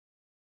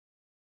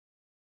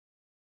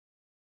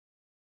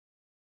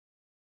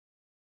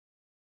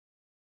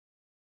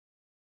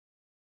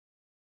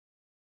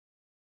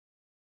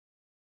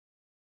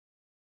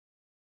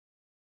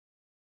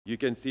You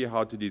can see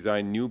how to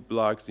design new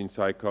blocks in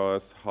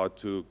SciCos, how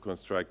to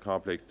construct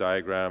complex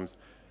diagrams,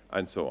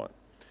 and so on.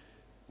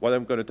 What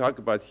I'm going to talk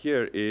about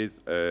here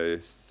is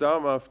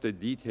some of the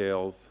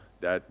details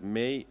that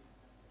may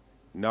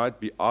not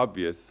be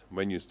obvious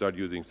when you start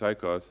using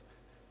SciCos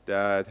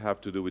that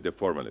have to do with the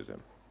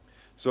formalism.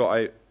 So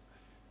I'm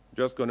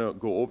just going to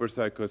go over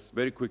SciCos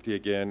very quickly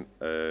again,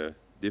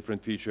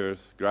 different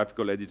features,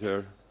 graphical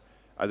editor.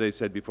 As I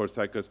said before,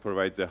 SciCos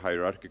provides a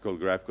hierarchical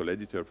graphical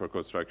editor for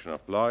construction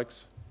of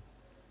blocks.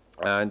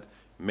 And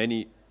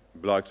many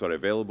blocks are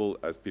available,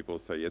 as people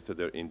said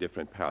yesterday, in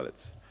different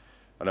palettes.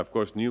 And of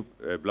course, new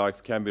blocks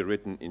can be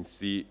written in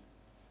C,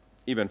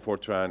 even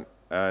Fortran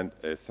and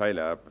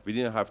Scilab. We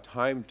didn't have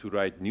time to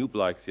write new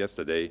blocks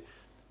yesterday,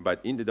 but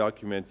in the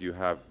document you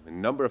have a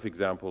number of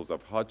examples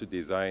of how to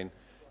design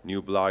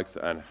new blocks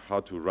and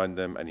how to run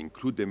them and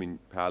include them in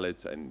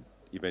palettes and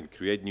even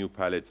create new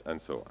palettes and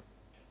so on.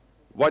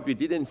 What we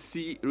didn't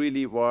see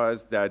really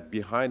was that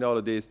behind all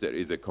of this there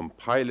is a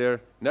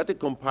compiler, not a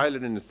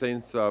compiler in the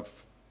sense of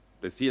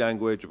the C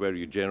language where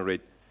you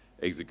generate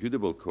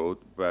executable code,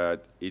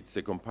 but it's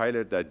a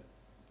compiler that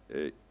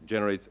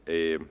generates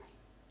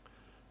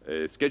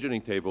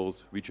scheduling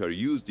tables which are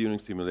used during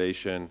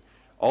simulation.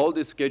 All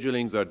the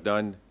schedulings are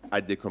done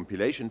at the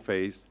compilation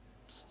phase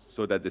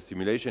so that the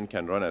simulation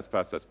can run as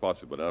fast as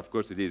possible. And of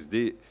course it is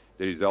the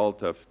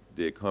result of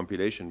the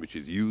compilation which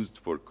is used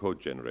for code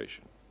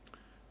generation.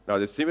 Now,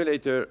 the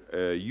simulator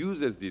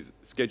uses these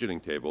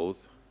scheduling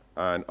tables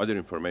and other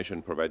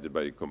information provided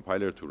by the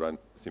compiler to run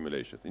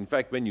simulations. In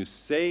fact, when you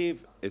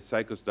save a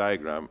SciCos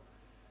diagram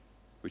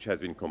which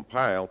has been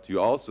compiled, you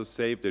also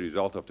save the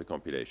result of the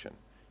compilation.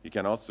 You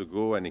can also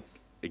go and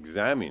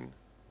examine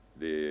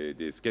the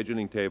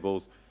scheduling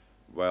tables.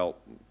 Well,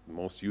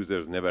 most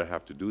users never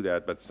have to do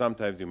that, but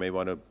sometimes you may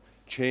want to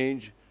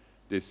change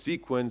the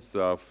sequence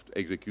of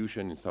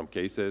execution in some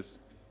cases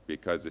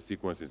because the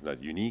sequence is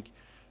not unique.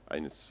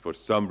 And for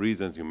some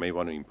reasons, you may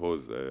want to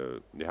impose,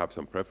 you may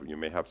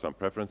have some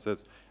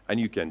preferences, and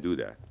you can do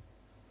that.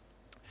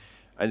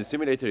 And the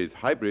simulator is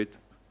hybrid,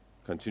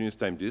 continuous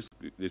time,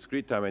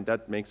 discrete time, and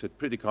that makes it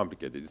pretty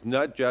complicated. It's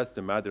not just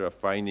a matter of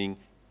finding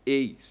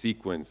a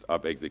sequence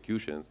of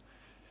executions.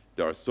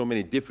 There are so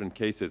many different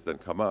cases that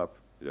come up.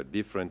 There are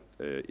different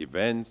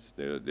events,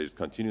 there's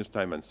continuous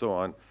time, and so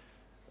on.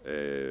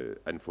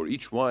 And for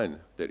each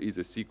one, there is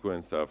a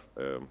sequence of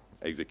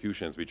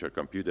executions which are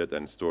computed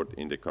and stored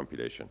in the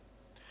compilation.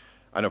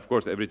 And of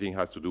course, everything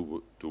has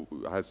to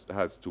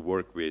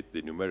work with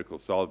the numerical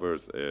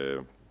solvers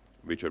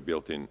which are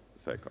built in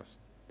SciCos.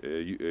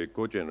 A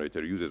code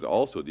generator uses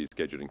also these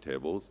scheduling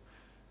tables.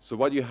 So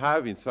what you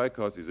have in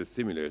SciCos is a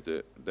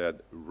simulator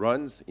that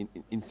runs,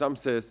 in some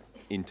sense,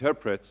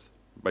 interprets,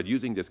 but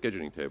using the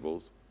scheduling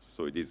tables,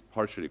 so it is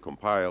partially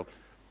compiled,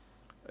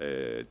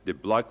 the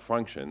block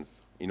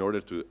functions in order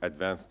to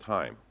advance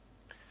time.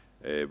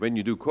 When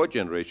you do code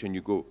generation,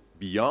 you go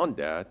beyond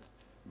that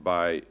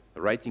by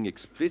writing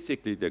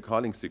explicitly the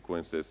calling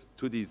sequences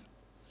to these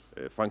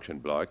function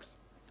blocks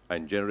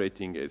and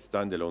generating a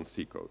standalone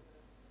C code.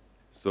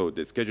 So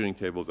the scheduling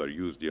tables are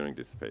used during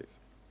this phase.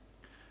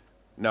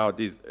 Now,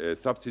 these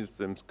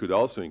subsystems could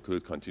also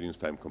include continuous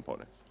time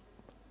components.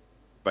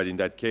 But in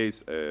that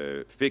case,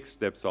 fixed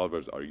step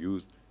solvers are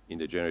used in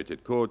the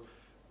generated code.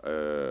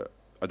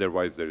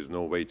 Otherwise, there is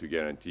no way to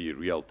guarantee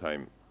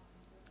real-time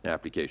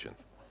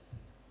applications.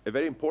 A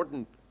very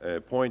important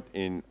point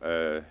in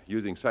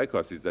using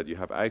SciCos is that you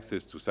have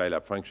access to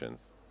Scilab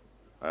functions.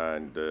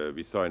 And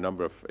we saw a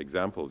number of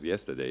examples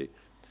yesterday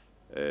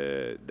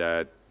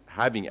that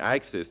having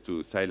access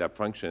to Scilab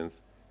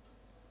functions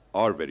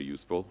are very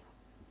useful,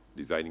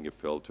 designing a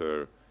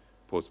filter,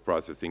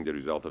 post-processing the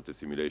result of the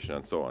simulation,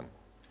 and so on.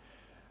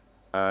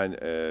 And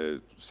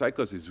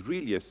SciCos is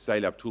really a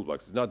Scilab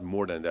toolbox. It's not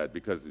more than that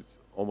because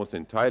it's almost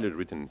entirely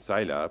written in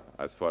Scilab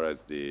as far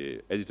as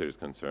the editor is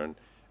concerned.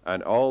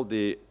 And all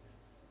the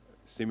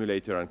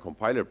simulator and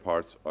compiler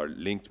parts are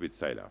linked with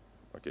Scilab.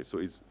 Okay, so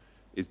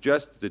it's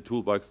just the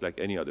toolbox like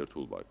any other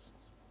toolbox.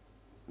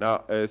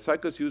 Now, a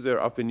SciCos user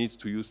often needs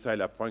to use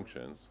Scilab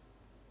functions,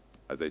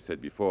 as I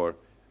said before,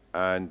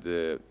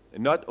 and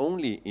not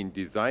only in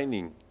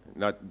designing,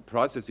 not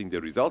processing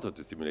the result of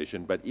the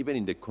simulation, but even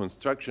in the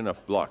construction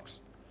of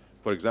blocks.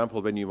 For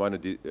example, when you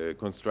want to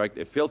construct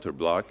a filter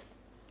block,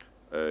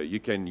 you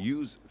can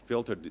use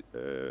filter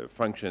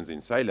functions in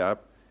Scilab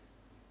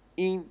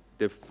in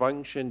the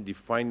function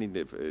defining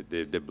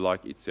the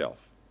block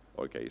itself.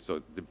 Okay,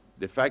 so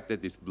the fact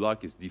that this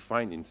block is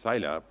defined in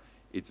Scilab,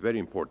 it's very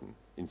important.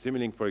 In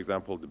Simulink, for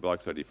example, the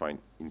blocks are defined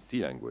in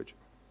C language.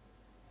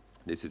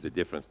 This is the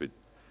difference with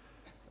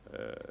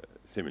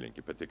Simulink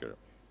in particular.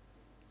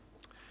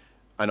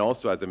 And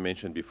also, as I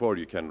mentioned before,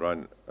 you can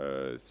run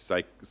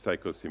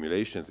SciCos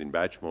simulations in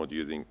batch mode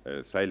using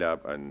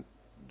Scilab and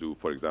do,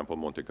 for example,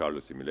 Monte Carlo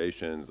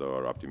simulations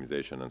or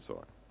optimization and so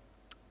on.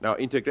 Now,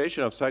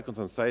 integration of SciCos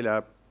and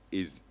Scilab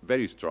is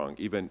very strong,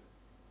 even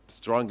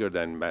stronger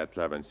than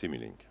MATLAB and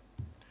Simulink.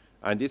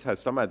 And this has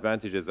some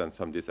advantages and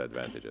some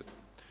disadvantages.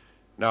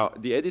 Now,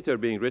 the editor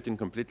being written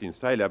completely in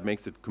Scilab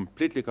makes it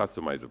completely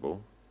customizable.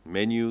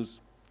 menus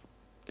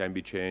can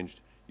be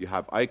changed. You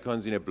have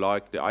icons in a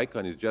block. The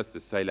icon is just a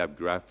Scilab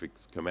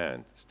graphics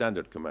command,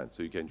 standard command.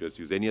 So you can just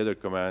use any other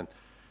command.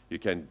 You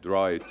can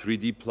draw a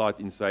 3D plot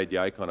inside the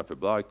icon of a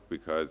block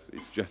because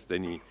it's just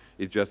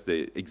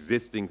the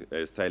existing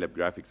Scilab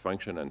graphics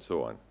function and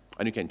so on.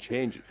 And you can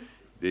change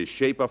the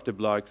shape of the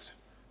blocks,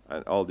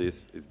 and all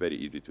this is very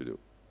easy to do.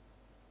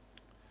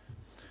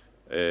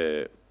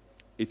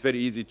 It's very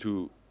easy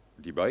to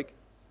debug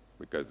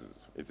because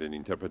it's an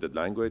interpreted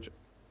language.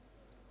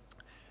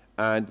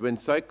 And when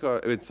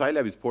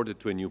Scilab is ported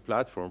to a new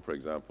platform, for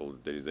example,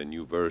 there is a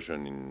new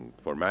version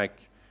for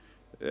Mac,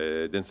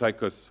 then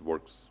Scicos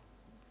works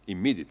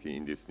immediately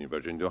in this new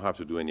version. You don't have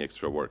to do any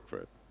extra work for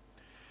it.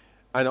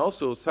 And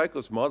also,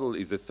 Scicos model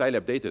is a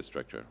Scilab data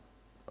structure.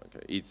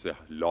 Okay. It's a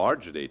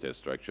large data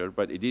structure,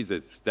 but it is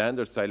a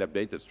standard Scilab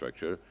data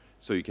structure,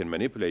 so you can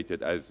manipulate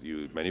it as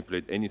you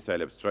manipulate any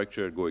Scilab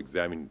structure, go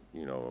examine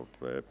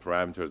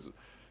parameters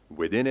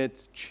within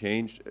it,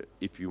 change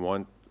if you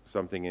want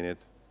something in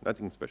it,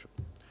 nothing special.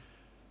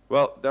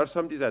 Well, there are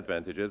some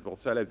disadvantages. Well,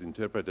 Scilab is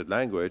interpreted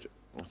language,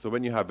 so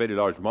when you have very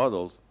large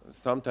models,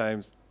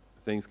 sometimes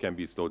things can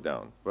be slowed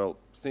down. Well,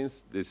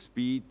 since the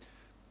speed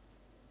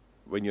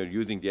when you're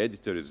using the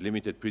editor is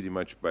limited pretty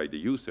much by the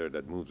user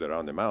that moves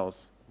around the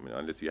mouse, I mean,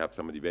 unless you have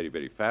somebody very,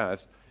 very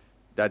fast,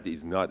 that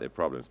is not a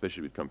problem,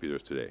 especially with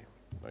computers today.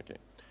 Okay.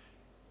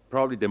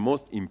 Probably the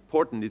most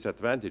important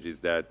disadvantage is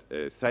that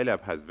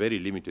Scilab has very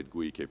limited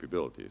GUI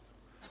capabilities.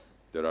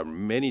 There are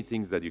many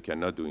things that you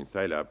cannot do in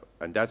Scilab,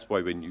 and that's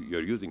why when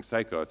you're using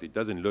Scicos, it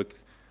doesn't look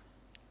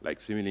like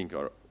Simulink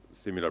or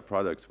similar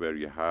products where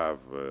you have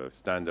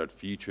standard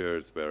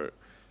features where,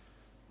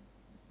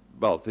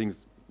 well,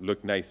 things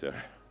look nicer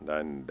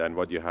than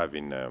what you have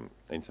in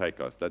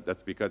Scicos.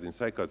 That's because in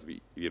Scicos,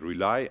 we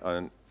rely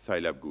on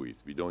Scilab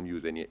GUIs. We don't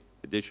use any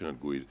additional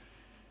GUIs.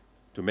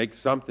 To make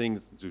some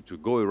things, to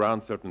go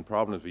around certain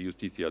problems, we use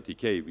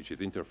TCL/TK, which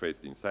is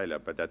interfaced in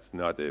Scilab, but that's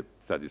not a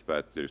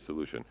satisfactory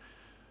solution.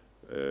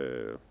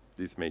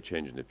 This may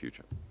change in the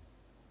future.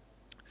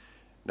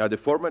 Now, the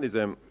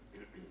formalism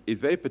is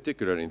very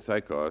particular in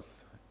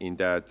Scicos in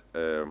that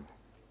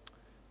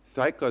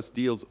Scicos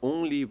deals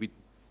only with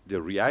the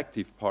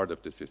reactive part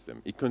of the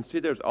system. It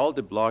considers all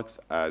the blocks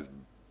as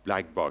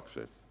black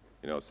boxes.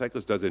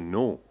 Scicos doesn't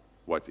know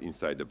what's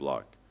inside the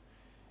block.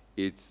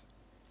 It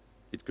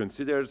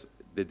considers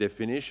the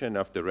definition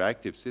of the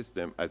reactive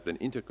system as an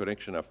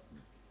interconnection of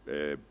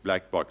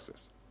black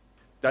boxes.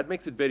 That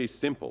makes it very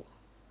simple,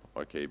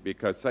 okay,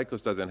 because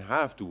Scicos doesn't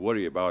have to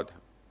worry about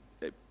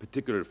a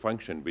particular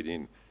function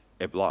within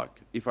a block.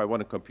 If I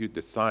want to compute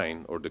the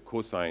sine or the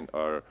cosine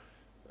or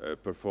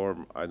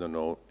perform, I don't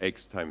know,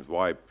 x times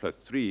y plus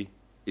 3,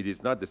 it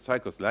is not the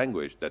Scicos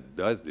language that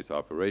does these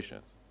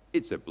operations.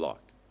 It's a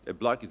block. A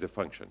block is a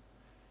function.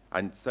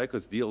 And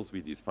Scicos deals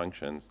with these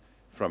functions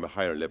from a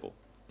higher level.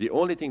 The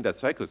only thing that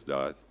Scicos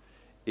does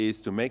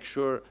is to make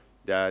sure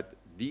that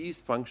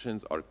these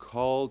functions are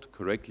called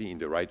correctly in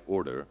the right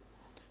order,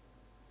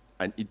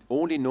 and it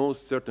only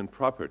knows certain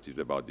properties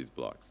about these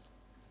blocks,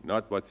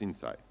 not what's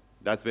inside.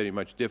 That's very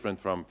much different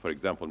from, for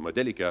example,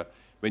 Modelica,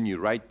 when you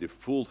write the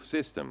full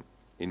system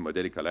in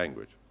Modelica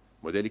language.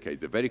 Modelica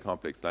is a very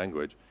complex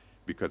language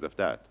because of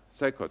that.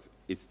 Scicos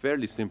is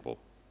fairly simple.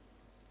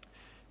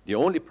 The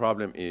only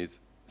problem is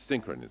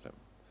synchronism.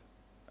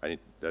 And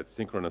that's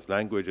synchronous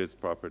languages,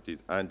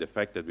 properties, and the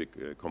fact that we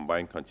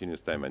combine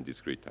continuous time and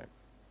discrete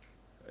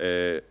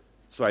time.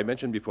 So I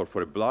mentioned before,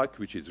 for a block,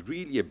 which is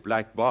really a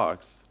black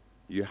box,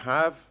 you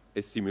have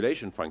a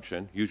simulation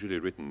function, usually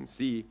written in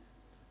C,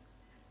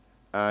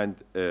 and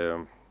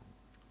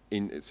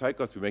in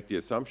Scicos, we make the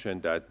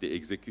assumption that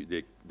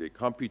the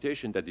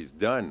computation that is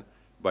done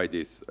by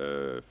this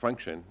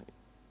function,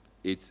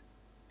 it's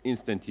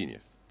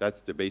instantaneous.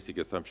 That's the basic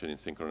assumption in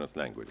synchronous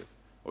languages.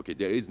 Okay,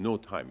 there is no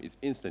time. It's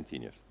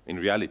instantaneous. In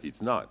reality,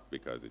 it's not,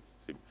 because it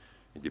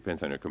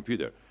depends on your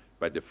computer.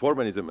 But the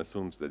formalism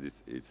assumes that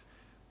it's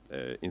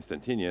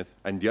instantaneous.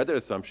 And the other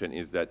assumption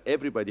is that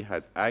everybody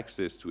has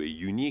access to a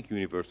unique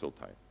universal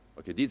time.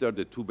 Okay, these are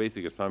the two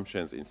basic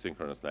assumptions in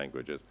synchronous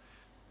languages.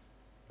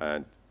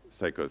 And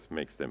Scicos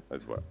makes them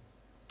as well.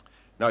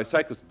 Now, a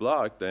Scicos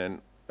block, then,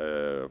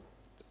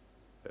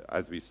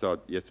 as we saw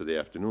yesterday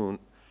afternoon,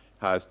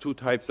 has two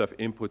types of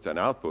inputs and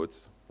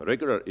outputs,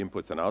 regular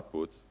inputs and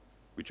outputs,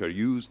 which are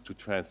used to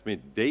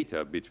transmit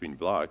data between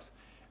blocks,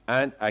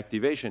 and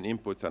activation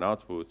inputs and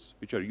outputs,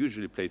 which are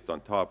usually placed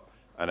on top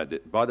and at the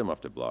bottom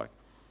of the block.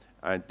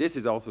 And this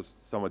is also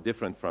somewhat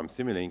different from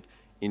Simulink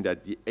in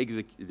that the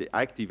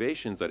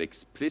activations are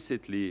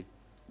explicitly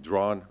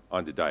drawn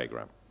on the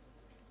diagram.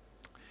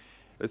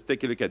 Let's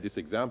take a look at this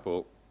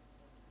example.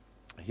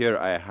 Here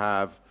I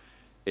have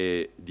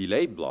a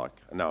delay block.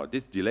 Now,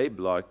 this delay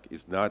block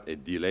is not a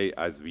delay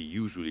as we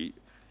usually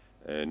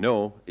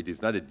know. It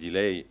is not a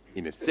delay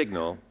in a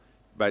signal,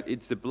 but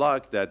it's a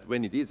block that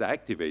when it is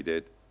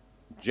activated,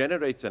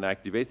 generates an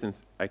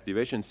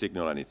activation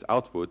signal on its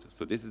output.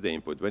 So this is the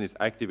input. When it's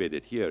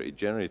activated here, it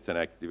generates an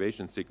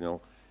activation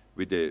signal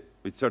with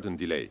certain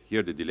delay.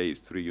 Here the delay is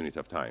 3 units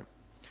of time.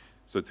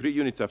 So 3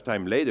 units of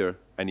time later,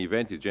 an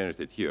event is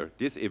generated here.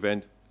 This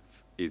event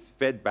is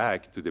fed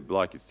back to the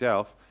block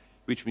itself,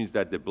 which means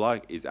that the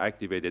block is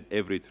activated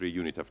every 3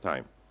 units of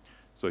time.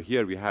 So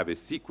here we have a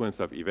sequence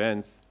of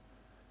events,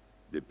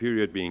 the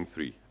period being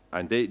 3.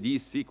 And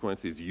these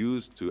sequence is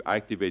used to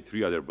activate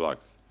 3 other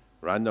blocks: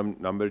 random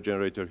number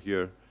generator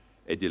here,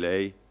 a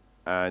delay,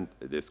 and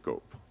the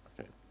scope.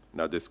 Okay.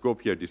 Now the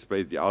scope here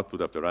displays the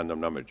output of the random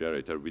number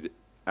generator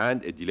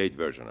and a delayed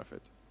version of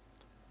it.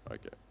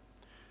 Okay.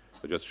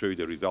 I'll just show you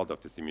the result of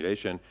the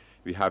simulation.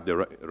 We have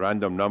the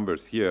random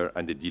numbers here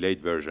and the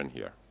delayed version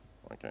here.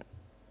 Okay.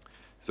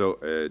 So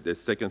the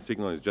second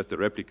signal is just a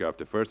replica of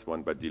the first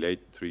one, but delayed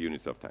 3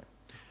 units of time.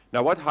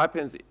 Now what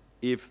happens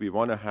if we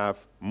want to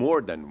have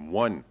more than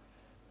one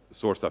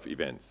source of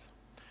events?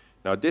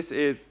 Now this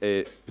is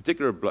a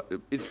particular block.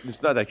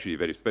 It's not actually a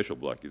very special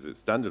block. It's a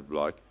standard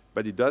block,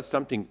 but it does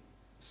something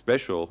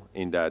special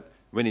in that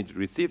when it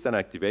receives an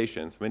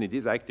activation, when it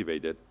is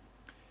activated,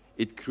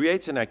 it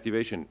creates an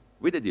activation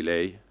with a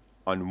delay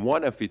on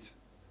one of its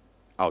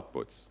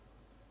outputs.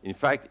 In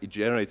fact, it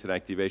generates an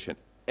activation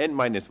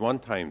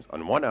n-1 times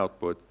on one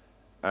output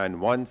and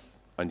once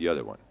on the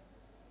other one.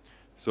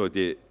 So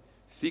the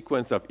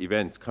sequence of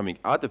events coming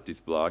out of this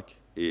block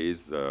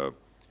is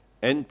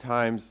n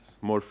times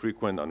more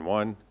frequent on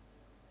one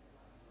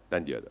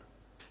than the other.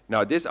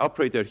 Now this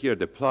operator here,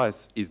 the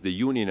plus, is the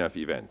union of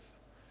events.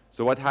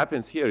 So what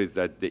happens here is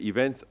that the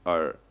events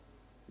are,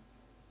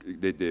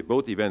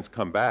 both events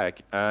come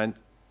back and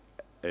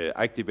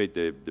activate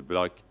the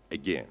block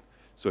again.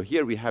 So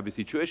here we have a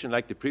situation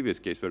like the previous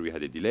case where we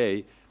had a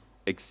delay,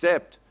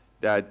 except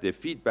that the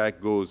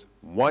feedback goes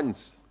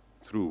once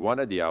through one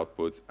of the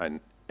outputs and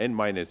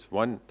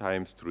n-1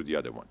 times through the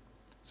other one.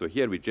 So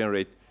here we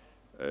generate,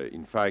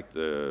 in fact,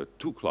 2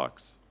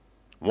 clocks.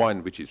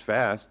 One which is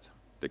fast,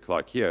 the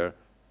clock here,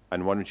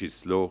 and one which is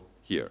slow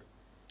here.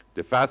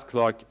 The fast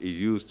clock is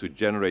used to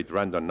generate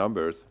random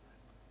numbers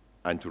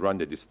and to run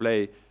the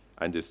display,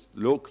 and the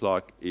slow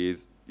clock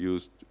is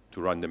used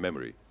to run the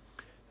memory.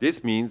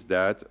 This means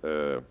that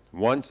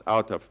once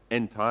out of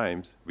n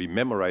times, we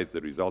memorize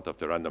the result of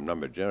the random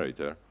number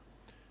generator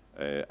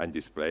and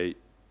display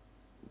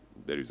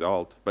the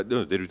result. But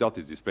no, the result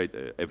is displayed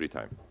every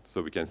time.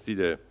 So we can see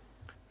the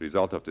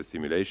result of the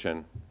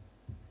simulation.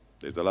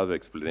 There's a lot of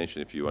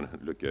explanation if you want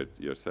to look at it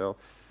yourself.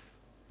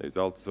 The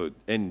result, so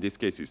n in this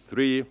case is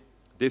 3.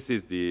 This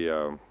is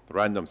the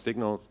random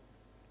signals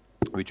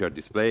which are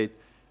displayed.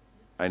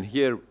 And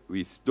here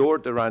we store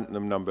the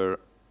random number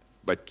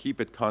but keep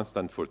it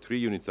constant for 3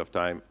 units of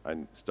time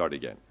and start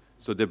again.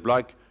 So the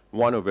block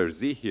 1 over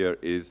z here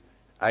is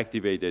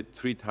activated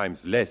 3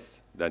 times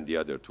less than the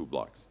other 2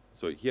 blocks.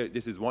 So here,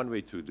 this is one way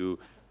to do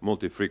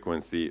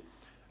multi-frequency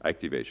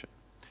activation.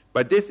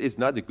 But this is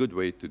not a good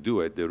way to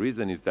do it. The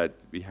reason is that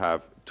we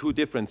have 2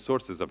 different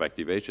sources of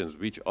activations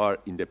which are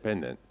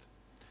independent.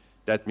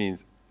 That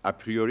means a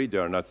priori they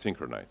are not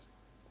synchronized.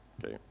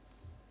 Okay.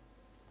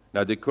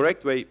 Now the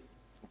correct way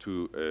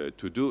to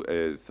do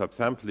a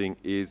subsampling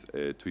is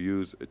to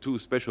use 2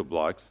 special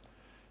blocks,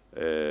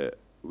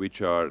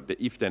 which are the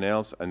if then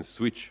else and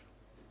switch.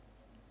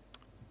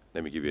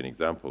 Let me give you an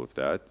example of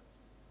that.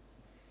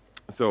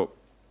 So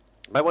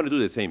I want to do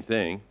the same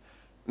thing.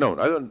 No,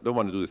 I don't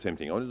want to do the same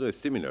thing. I want to do a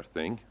similar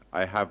thing.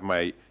 I have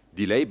my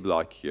delay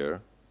block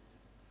here,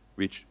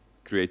 which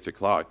creates a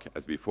clock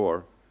as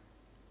before,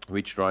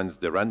 which runs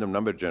the random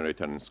number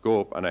generator and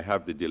scope, and I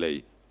have the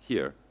delay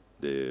here,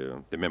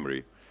 the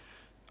memory.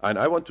 And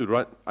I don't want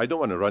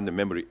to run the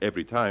memory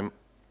every time,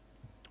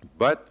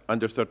 but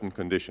under certain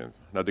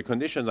conditions. Now the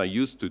conditions I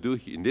used to do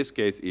in this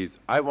case is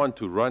I want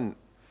to run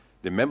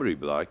the memory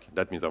block.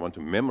 That means I want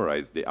to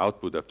memorize the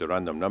output of the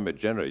random number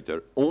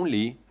generator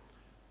only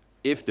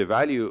if the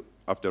value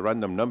of the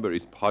random number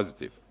is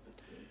positive.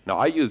 Now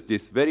I use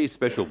this very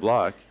special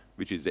block,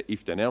 which is the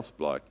if then else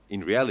block.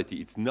 In reality,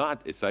 it's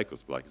not a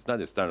cycles block. It's not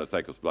a standard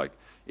cycles block.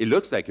 It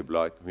looks like a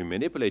block. We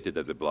manipulate it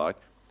as a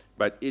block,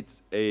 but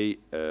it's a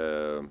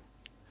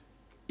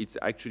it's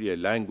actually a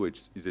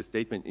language. It's a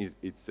statement.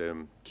 It's a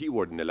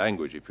keyword in the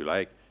language, if you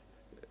like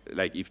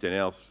if then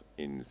else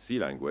in C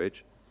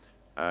language,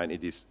 and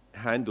it is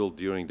handled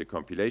during the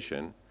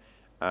compilation.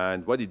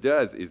 And what it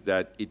does is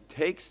that it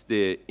takes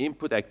the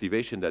input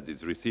activation that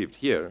is received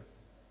here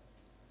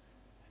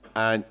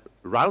and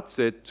routes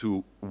it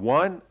to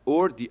one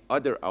or the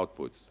other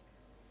outputs.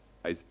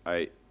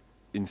 I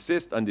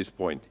insist on this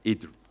point.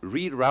 It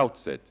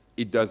reroutes it.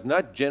 It does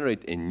not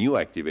generate a new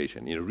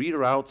activation. It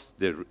reroutes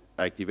the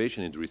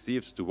activation it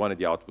receives to one of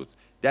the outputs.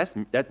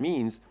 That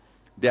means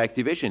the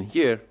activation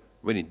here,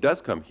 when it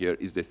does come here,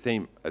 is the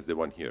same as the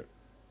one here.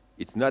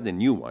 It's not a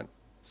new one.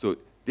 So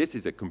this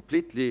is a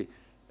completely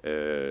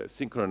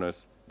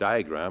synchronous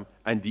diagram,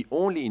 and the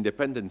only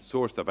independent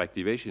source of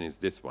activation is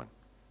this one.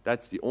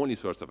 That's the only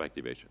source of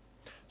activation.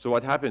 So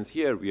what happens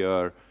here, we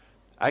are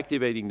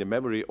activating the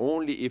memory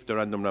only if the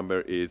random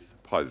number is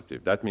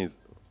positive. That means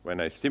when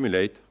I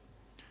simulate,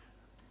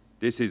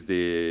 these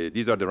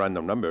are the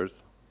random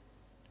numbers,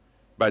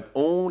 but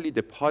only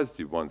the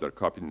positive ones are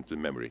copied into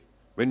the memory.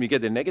 When we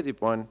get a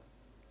negative one,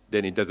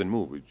 then it doesn't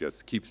move. It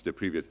just keeps the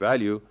previous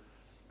value,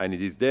 and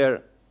it is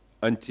there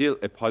until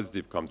a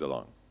positive comes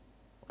along,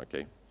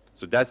 okay?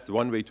 So that's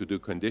one way to do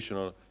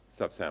conditional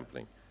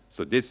subsampling.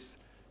 So this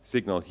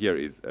signal here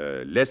is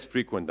less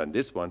frequent than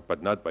this one,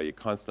 but not by a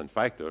constant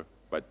factor,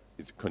 but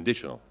it's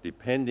conditional,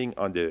 depending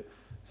on the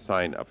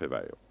sign of a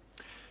variable.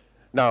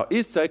 Now,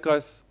 is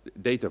CICOS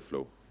data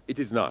flow? It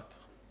is not.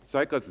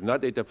 CICOS is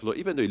not data flow,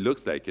 even though it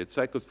looks like it.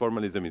 CICOS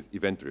formalism is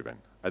event-driven.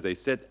 As I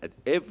said, at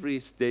every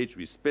stage,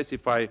 we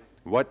specify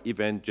what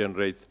event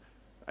generates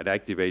and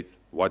activates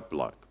what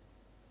block.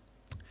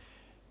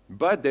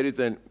 But there is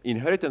an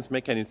inheritance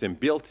mechanism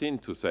built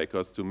into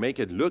CICOS to make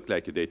it look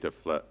like a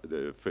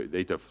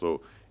data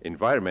flow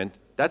environment.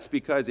 That's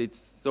because it's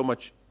so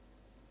much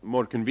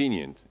more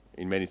convenient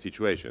in many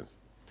situations.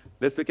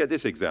 Let's look at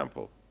this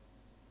example.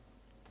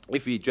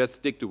 If we just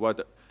stick to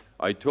what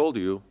I told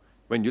you,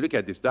 when you look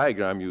at this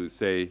diagram, you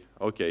say,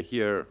 okay,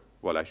 here,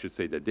 well, I should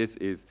say that this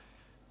is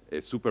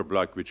a super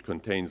block which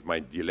contains my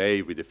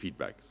delay with the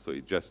feedback. So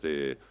it's just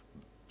a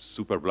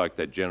super block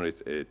that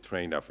generates a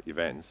train of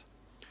events.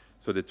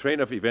 So the train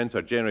of events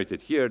are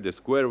generated here. The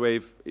square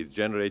wave is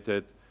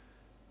generated.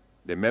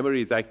 The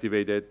memory is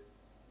activated.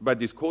 But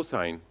this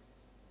cosine,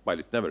 while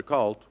it's never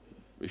called,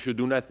 it should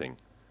do nothing.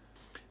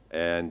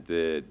 And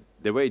the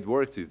way it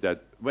works is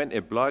that when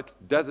a block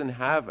doesn't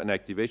have an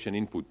activation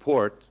input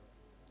port,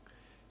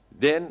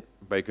 then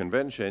by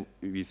convention,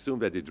 we assume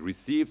that it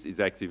receives its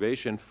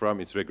activation from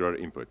its regular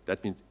input.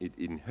 That means it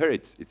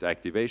inherits its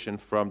activation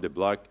from the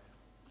block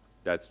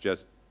that's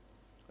just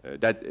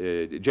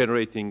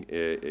generating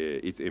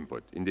its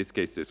input, in this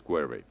case, the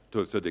square wave.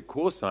 So the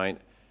cosine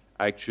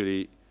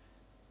actually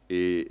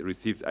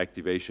receives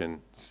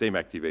activation, same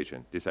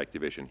activation, this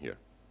activation here.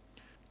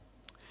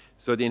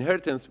 So the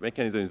inheritance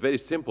mechanism is very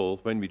simple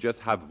when we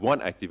just have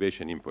one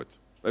activation input,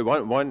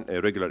 one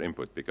regular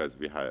input, because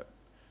we have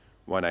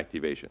one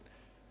activation.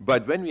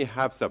 But when we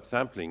have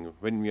subsampling,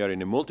 when we are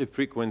in a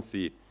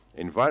multi-frequency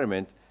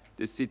environment,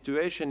 the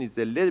situation is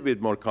a little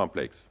bit more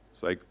complex.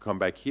 So I come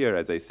back here,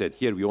 as I said,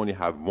 here we only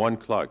have one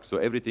clock, so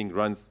everything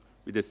runs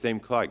with the same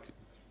clock,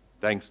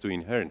 thanks to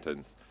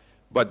inheritance.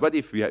 But what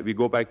if we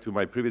go back to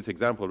my previous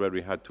example where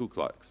we had two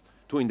clocks,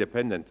 two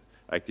independent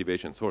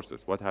activation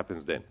sources? What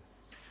happens then?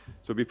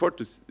 So before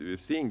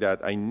seeing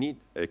that, I need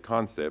a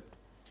concept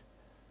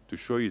to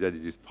show you that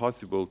it is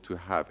possible to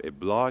have a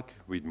block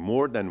with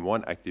more than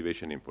one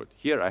activation input.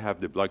 Here I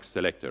have the block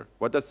selector.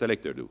 What does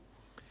selector do?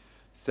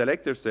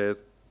 Selector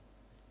says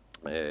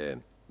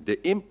the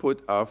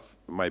input of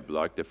my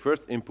block, the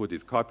first input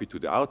is copied to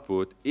the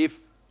output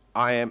if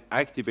I am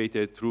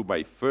activated through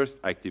my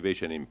first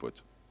activation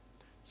input.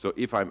 So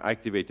if I'm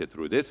activated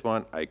through this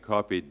one, I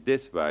copy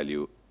this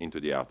value into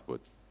the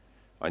output.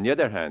 On the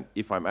other hand,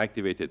 if I'm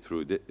activated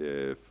through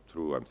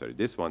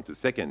this one to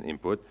second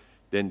input,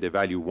 then the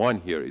value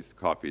 1 here is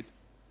copied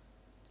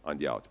on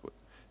the output.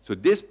 So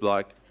this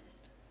block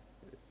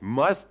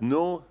must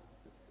know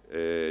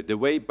the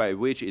way by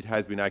which it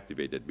has been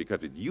activated,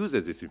 because it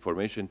uses this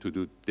information to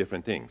do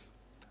different things,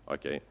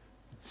 okay?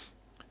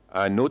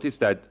 And notice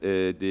that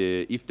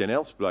the if then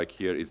else block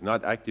here is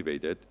not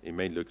activated. It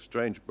may look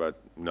strange,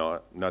 but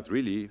not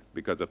really,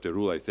 because of the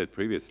rule I said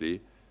previously.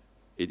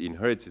 It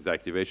inherits its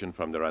activation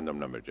from the random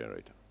number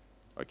generator,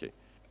 okay?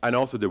 And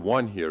also the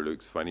 1 here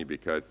looks funny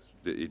because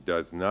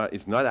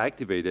it's not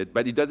activated,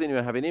 but it doesn't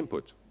even have an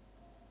input.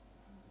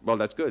 Well,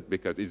 that's good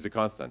because it's a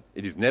constant.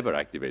 It is never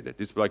activated.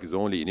 This block is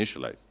only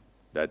initialized.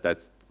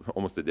 That's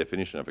almost the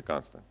definition of a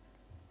constant.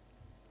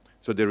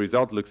 So the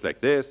result looks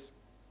like this.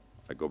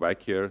 I go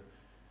back here.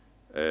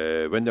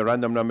 When the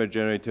random number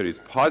generator is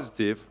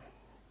positive,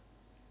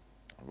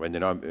 when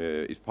the number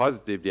is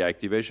positive, the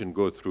activation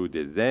goes through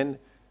the then.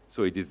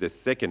 So it is the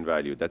second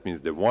value. That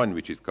means the 1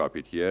 which is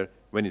copied here.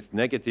 When it's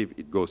negative,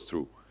 it goes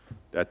through.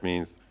 That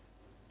means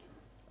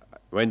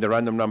when the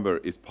random number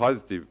is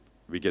positive,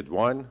 we get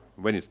 1.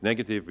 When it's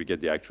negative, we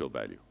get the actual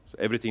value. So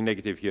everything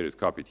negative here is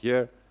copied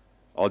here.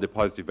 All the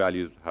positive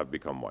values have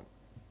become 1.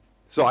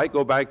 So I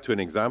go back to an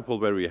example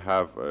where we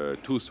have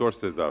two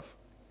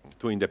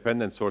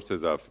independent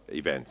sources of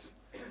events.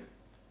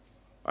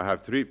 I have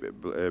 3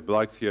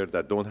 blocks here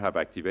that don't have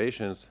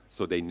activations,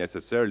 so they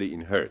necessarily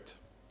inherit.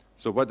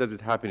 So what does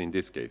it happen in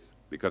this case?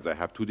 Because I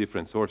have 2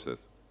 different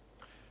sources.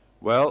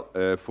 Well,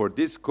 for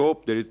this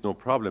scope, there is no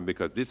problem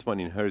because this one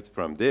inherits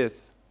from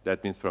this.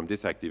 That means from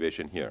this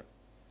activation here.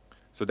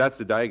 So that's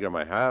the diagram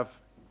I have.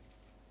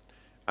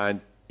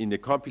 And in the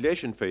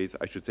compilation phase,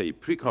 I should say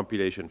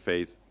pre-compilation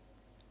phase,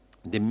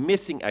 the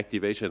missing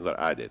activations are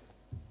added.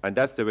 And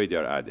that's the way they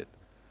are added.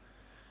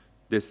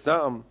 The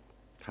sum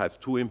has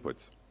 2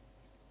 inputs.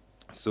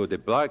 So the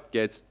block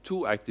gets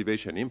 2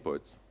 activation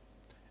inputs,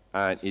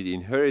 and it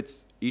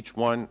inherits each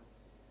one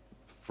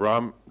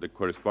from the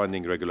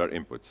corresponding regular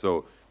input.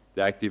 So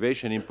the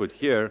activation input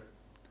here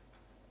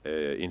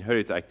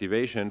inherits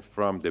activation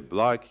from the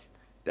block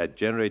that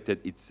generated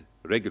its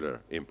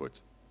regular input.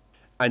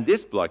 And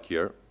this block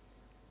here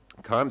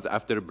comes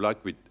after a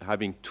block with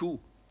having 2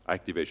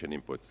 activation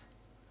inputs.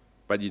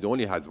 But it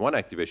only has 1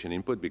 activation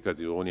input because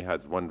it only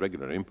has 1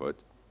 regular input.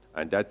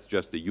 and that's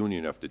just the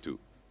union of the two.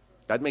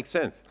 That makes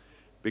sense,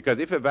 because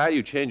if a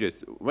value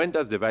changes, when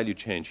does the value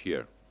change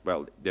here?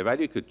 Well, the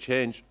value could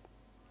change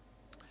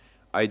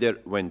either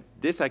when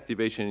this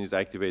activation is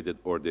activated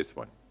or this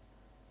one.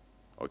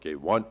 Okay,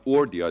 one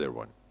or the other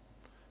one.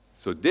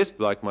 So this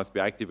block must be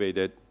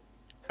activated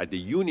at the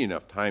union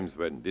of times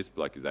when this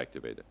block is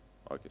activated.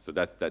 Okay, so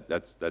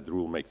that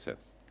rule makes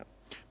sense.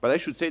 But I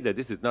should say that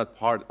this is not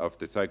part of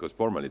the Psychos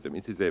formalism.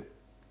 This is a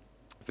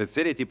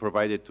facility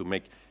provided to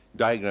make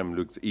diagram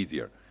looks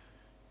easier.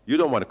 You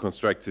don't want to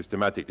construct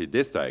systematically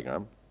this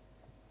diagram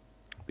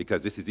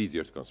because this is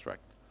easier to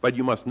construct. But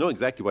you must know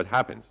exactly what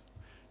happens.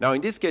 Now,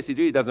 in this case, it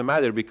really doesn't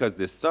matter because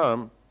the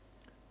sum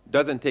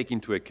doesn't take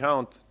into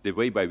account the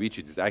way by which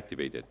it is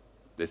activated.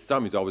 The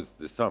sum is always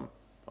the sum.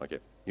 Okay?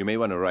 You may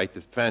want to write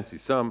this fancy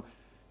sum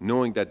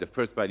knowing that the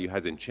first value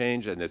hasn't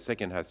changed and the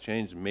second has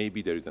changed.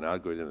 Maybe there is an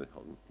algorithm,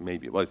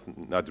 maybe, well, it's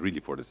not really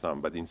for the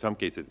sum, but in some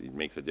cases it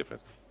makes a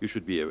difference. You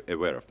should be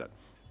aware of that.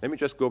 Let me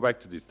just go back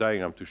to this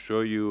diagram to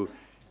show you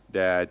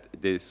that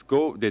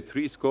the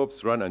three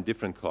scopes run on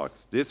different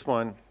clocks. This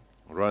one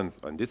runs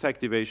on this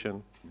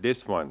activation,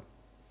 this one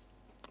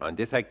on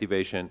this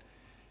activation,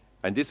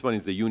 and this one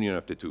is the union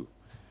of the two.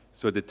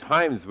 So the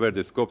times where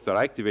the scopes are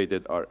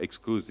activated are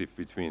exclusive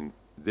between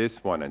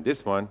this one, and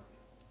this one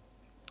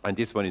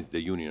is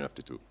the union of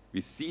the two.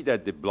 We see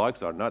that the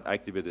blocks are not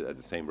activated at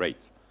the same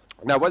rates.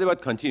 Now, what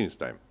about continuous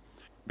time?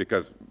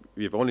 Because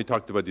we've only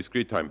talked about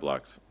discrete time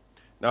blocks.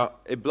 Now,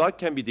 a block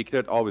can be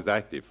declared always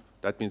active.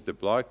 That means the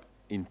block,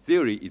 in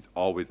theory, is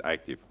always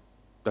active.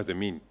 Doesn't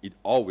mean it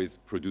always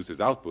produces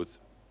outputs.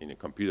 In a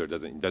computer,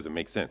 it doesn't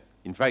make sense.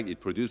 In fact, it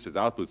produces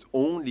outputs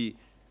only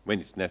when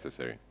it's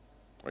necessary.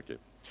 Okay.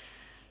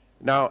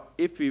 Now,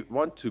 if we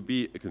want to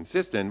be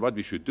consistent, what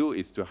we should do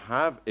is to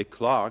have a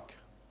clock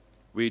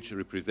which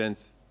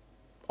represents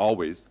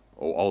always,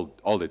 or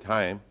all the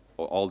time,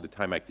 or all the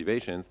time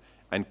activations,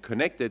 and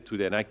connect it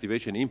to an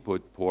activation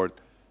input port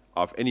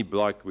of any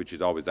block which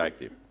is always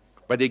active.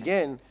 But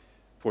again,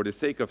 for the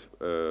sake of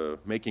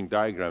making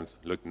diagrams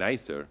look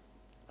nicer,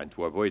 and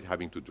to avoid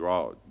having to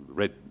draw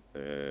red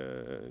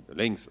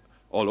links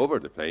all over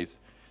the place,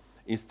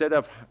 instead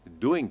of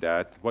doing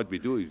that, what we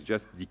do is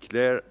just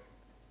declare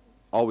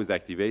always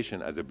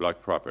activation as a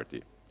block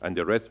property, and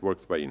the rest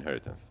works by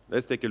inheritance.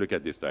 Let's take a look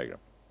at this diagram.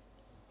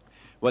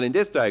 Well, in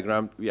this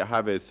diagram, we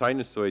have a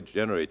sinusoid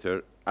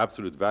generator,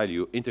 absolute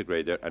value,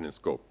 integrator, and a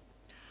scope.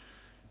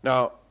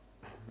 Now,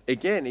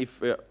 again,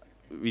 if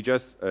we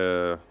just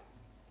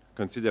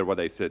consider what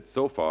I said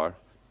so far,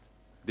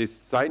 this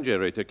sine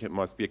generator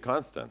must be a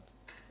constant.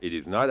 It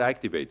is not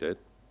activated.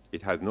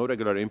 It has no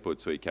regular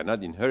input, so it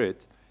cannot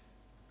inherit.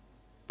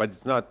 But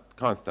it's not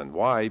constant.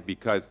 Why?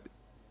 Because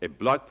a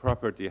block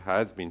property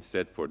has been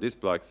set for this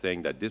block,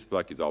 saying that this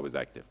block is always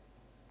active.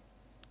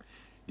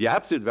 The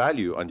absolute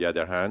value, on the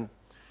other hand,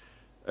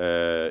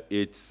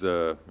 it's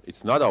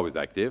not always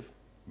active,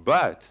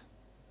 but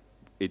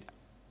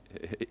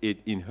it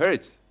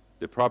inherits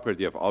the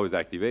property of always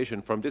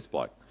activation from this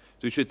block.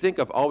 So you should think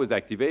of always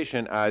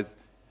activation as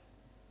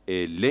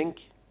a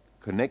link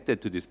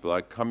connected to this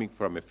block coming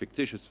from a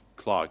fictitious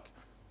clock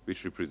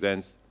which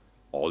represents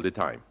all the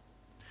time.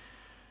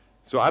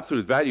 So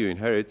absolute value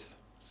inherits,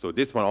 so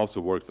this one also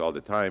works all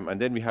the time.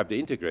 And then we have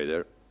the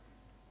integrator.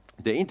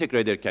 The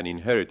integrator can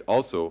inherit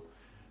also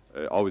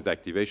always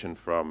activation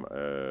from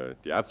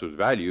the absolute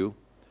value.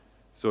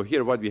 So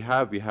here what we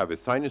have a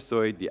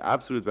sinusoid, the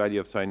absolute value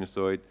of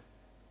sinusoid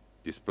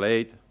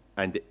displayed,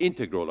 and the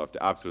integral of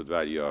the absolute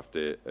value of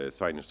the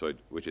sinusoid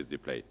which is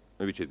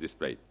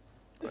displayed.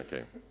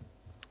 Okay.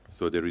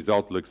 So the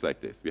result looks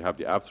like this. We have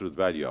the absolute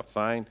value of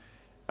sine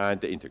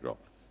and the integral.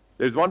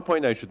 There's one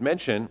point I should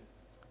mention,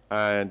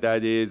 and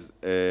that is,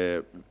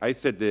 I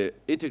said the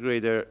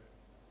integrator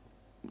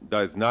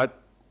does not,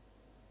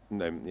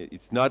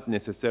 it's not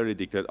necessarily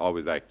declared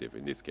always active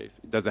in this case.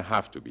 It doesn't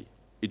have to be.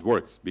 It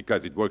works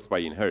because it works by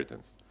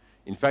inheritance.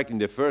 In fact, in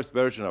the first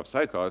version of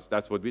Psychos,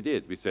 that's what we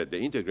did. We said the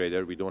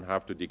integrator, we don't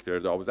have to declare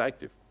it always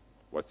active.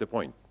 What's the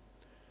point?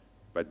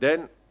 But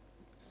then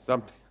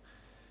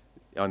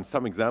on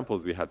some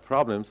examples, we had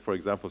problems. For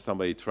example,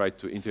 somebody tried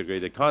to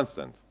integrate a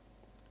constant.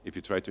 If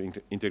you try to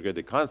integrate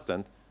a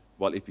constant,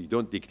 well, if you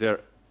don't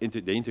declare the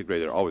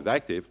integrator always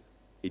active,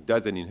 it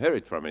doesn't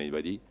inherit from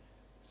anybody,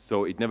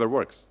 so it never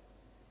works.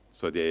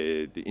 So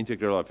the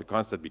integral of a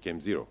constant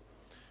became 0,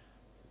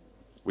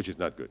 which is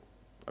not good.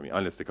 I mean,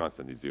 unless the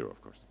constant is 0,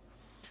 of course.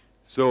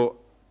 So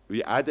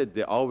we added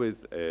the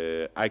always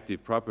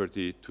active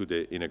property to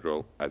the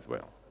integral as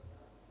well.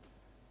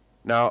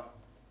 Now,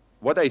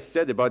 what I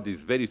said about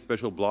these very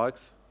special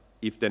blocks,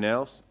 if then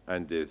else,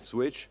 and the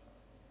switch,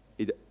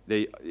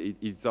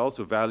 it's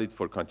also valid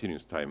for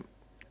continuous time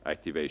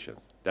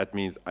activations. That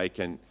means I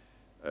can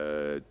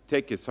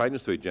take a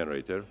sinusoid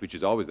generator, which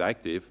is always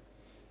active,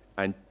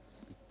 and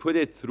put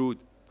its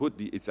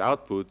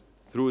output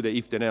through the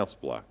if then else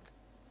block.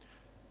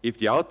 If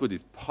the output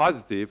is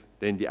positive,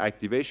 then the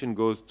activation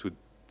goes to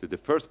the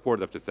first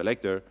port of the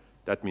selector.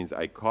 That means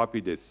I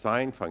copy the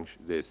sine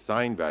function, the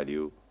sine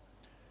value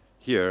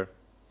here.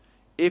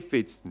 If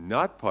it's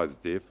not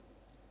positive,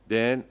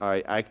 Then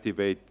I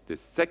activate the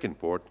second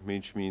port,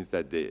 which means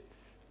that the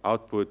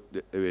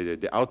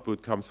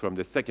output comes from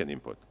the second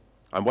input.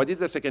 And what is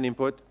the second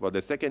input? Well,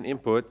 the second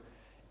input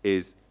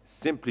is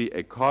simply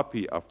a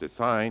copy of the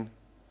sign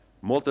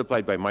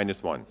multiplied by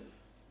 -1.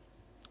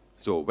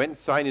 So when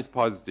sign is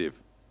positive,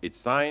 it's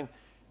sign.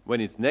 When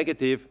it's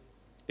negative,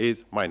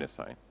 it's minus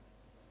sign.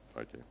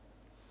 Okay.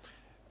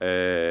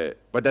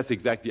 But that's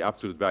exactly the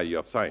absolute value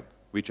of sign,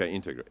 which I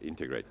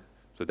integrate.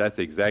 So that's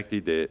exactly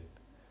the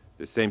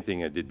same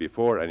thing I did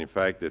before, and in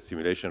fact, the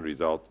simulation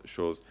result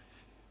shows.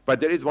 But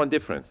there is one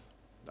difference,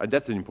 and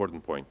that's an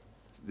important point.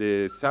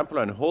 The sample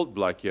and hold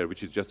block here,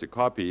 which is just a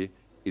copy,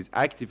 is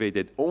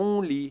activated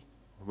only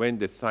when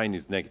the sign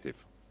is negative.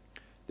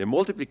 The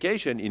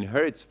multiplication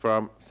inherits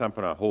from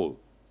sample and hold,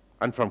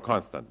 and from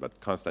constant, but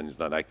constant is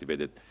not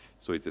activated,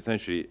 so it's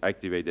essentially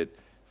activated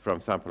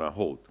from sample and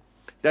hold.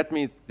 That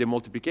means the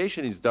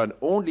multiplication is done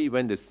only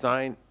when the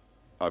sign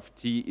of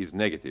t is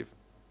negative.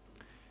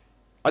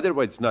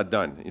 Otherwise, it's not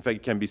done. In fact,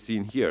 it can be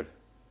seen here.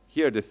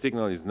 Here, the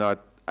signal is not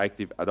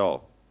active at all.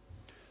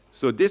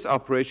 So this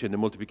operation, the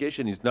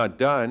multiplication, is not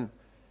done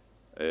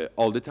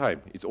all the time.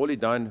 It's only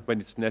done when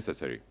it's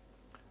necessary.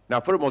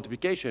 Now, for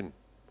multiplication,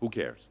 who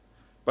cares?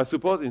 But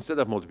suppose instead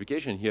of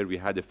multiplication here, we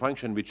had a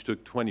function which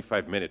took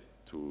 25 minutes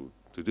to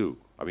do.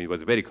 I mean, it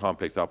was a very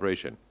complex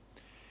operation.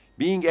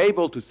 Being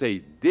able to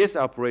say, this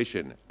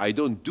operation, I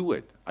don't do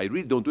it. I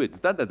really don't do it.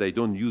 It's not that I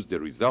don't use the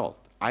result.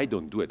 I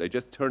don't do it. I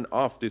just turn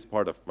off this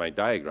part of my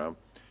diagram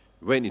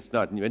when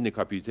the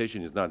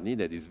computation is not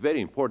needed. It's very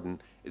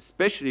important,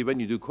 especially when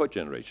you do code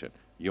generation.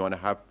 You want to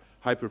have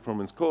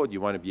high-performance code.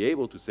 You want to be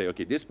able to say,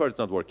 OK, this part's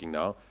not working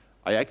now.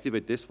 I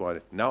activate this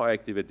one. Now I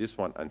activate this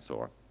one, and so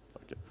on.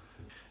 Okay.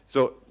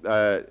 So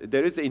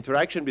there is the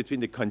interaction between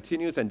the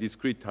continuous and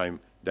discrete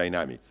time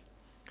dynamics.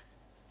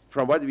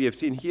 From what we have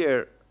seen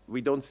here,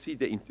 we don't see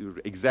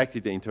exactly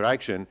the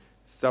interaction.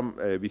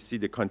 We see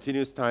the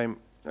continuous time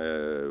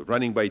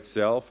running by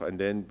itself, and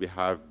then we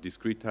have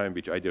discrete time,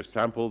 which either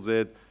samples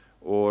it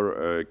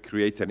or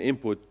creates an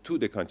input to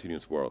the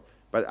continuous world.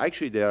 But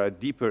actually, there are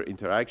deeper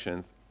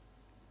interactions.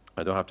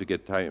 I don't have to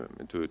get time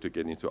to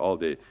get into all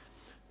the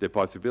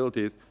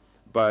possibilities,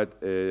 but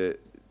the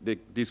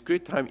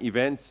discrete time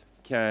events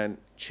can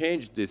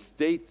change the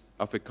state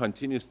of a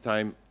continuous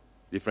time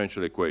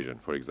differential equation,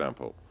 for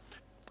example.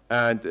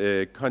 And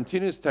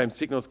continuous time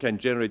signals can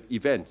generate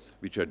events,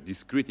 which are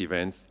discrete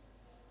events,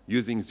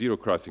 using zero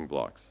crossing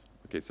blocks.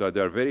 Okay, so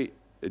there are very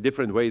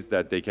different ways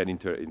that they can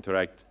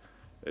interact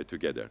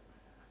together.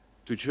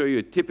 To show you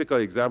a typical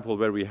example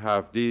where we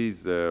have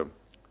these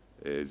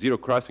zero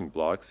crossing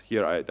blocks,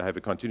 here I have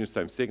a continuous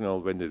time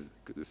signal. When the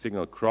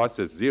signal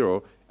crosses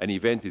zero, an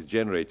event is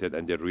generated,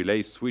 and the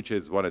relay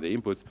switches one of the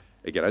inputs.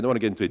 Again, I don't want to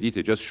get into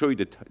detail, just show you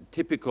the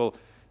typical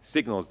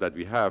signals that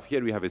we have.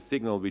 Here we have a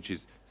signal which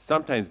is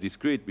sometimes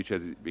discrete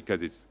because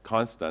it's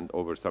constant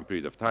over some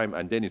period of time,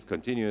 and then it's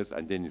continuous,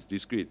 and then it's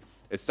discrete.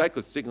 A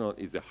cycle signal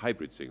is a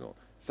hybrid signal.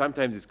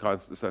 Sometimes it's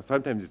constant,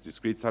 sometimes it's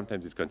discrete,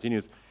 sometimes it's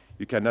continuous.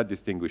 You cannot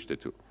distinguish the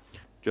two.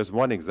 Just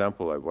one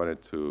example I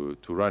wanted to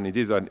run. It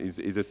is a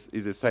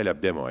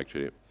Scilab demo,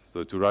 actually.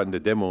 So to run the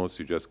demos,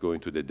 you just go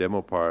into the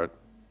demo part,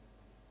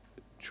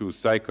 choose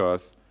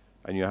Scicos,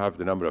 and you have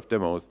the number of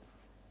demos.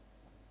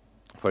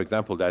 For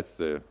example, that's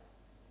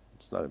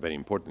it's not a very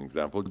important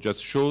example. It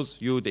just shows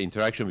you the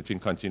interaction between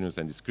continuous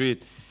and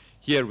discrete.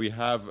 Here we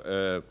have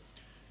a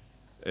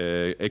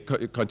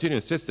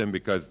continuous system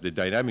because the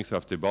dynamics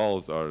of the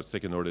balls are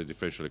second-order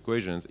differential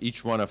equations.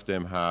 Each one of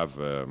them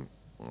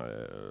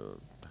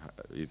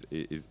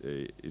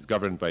is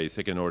governed by a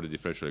second-order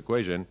differential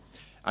equation.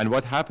 And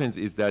what happens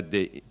is that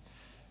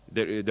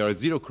there are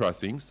zero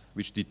crossings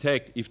which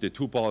detect if the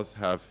two balls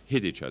have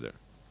hit each other.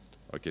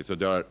 Okay, so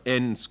there are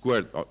n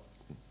squared,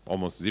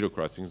 almost zero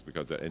crossings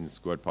because there are n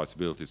squared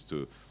possibilities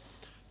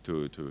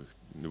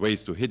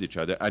ways to hit each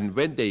other. And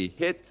when they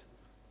hit,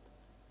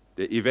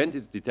 the event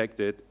is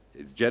detected,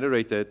 is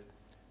generated,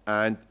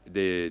 and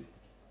the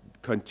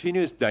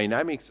continuous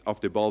dynamics of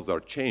the balls are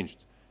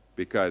changed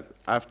because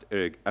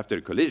after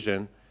a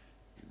collision,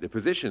 the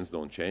positions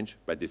don't change,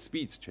 but the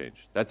speeds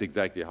change. That's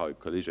exactly how a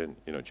collision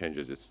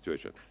changes the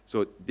situation.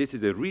 So this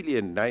is really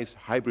a nice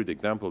hybrid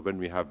example when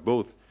we have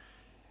both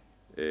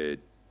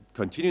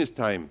continuous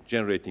time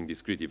generating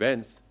discrete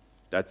events,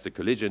 that's the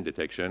collision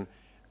detection,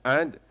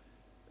 and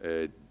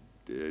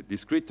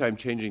discrete time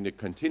changing the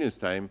continuous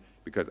time,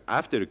 because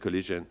after a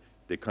collision,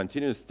 the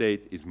continuous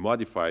state is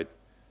modified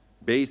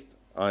based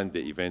on the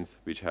events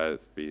which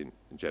has been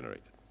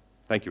generated.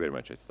 Thank you very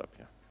much. I stop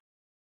here.